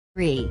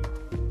3.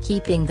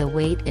 Keeping the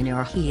weight in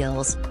your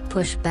heels,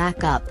 push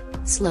back up,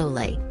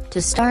 slowly,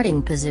 to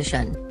starting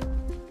position.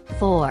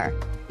 4.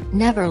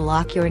 Never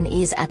lock your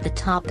knees at the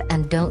top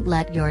and don't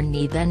let your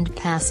knee bend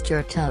past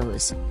your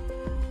toes.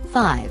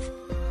 5.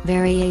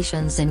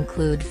 Variations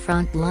include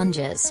front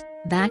lunges,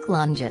 back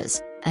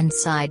lunges, and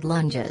side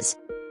lunges.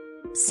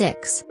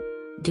 6.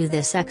 Do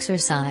this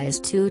exercise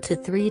 2 to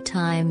 3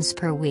 times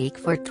per week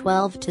for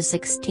 12 to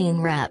 16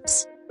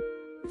 reps.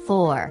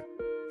 4.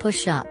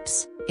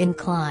 Push-ups,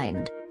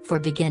 inclined, for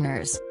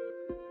beginners.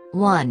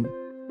 1.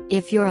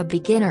 If you're a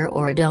beginner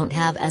or don't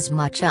have as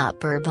much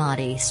upper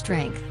body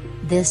strength,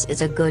 this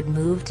is a good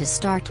move to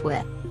start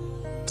with.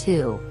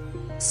 2.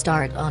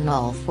 Start on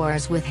all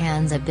fours with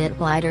hands a bit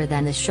wider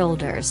than the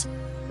shoulders.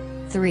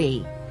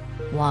 3.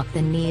 Walk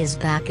the knees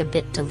back a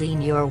bit to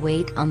lean your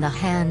weight on the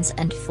hands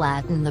and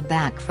flatten the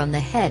back from the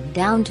head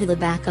down to the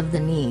back of the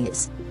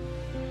knees.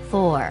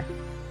 4.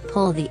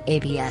 Pull the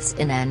abs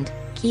in and,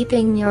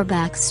 keeping your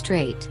back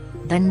straight,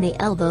 bend the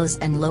elbows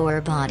and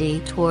lower body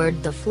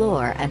toward the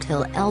floor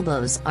until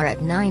elbows are at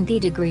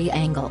 90-degree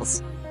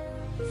angles.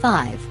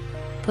 5.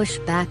 Push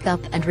back up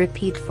and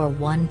repeat for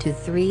 1 to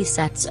 3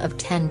 sets of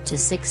 10 to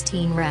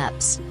 16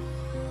 reps.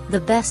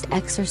 The best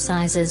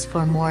exercises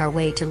for more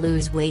way to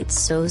lose weight,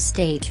 so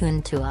stay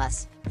tuned to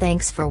us.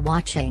 Thanks for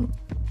watching.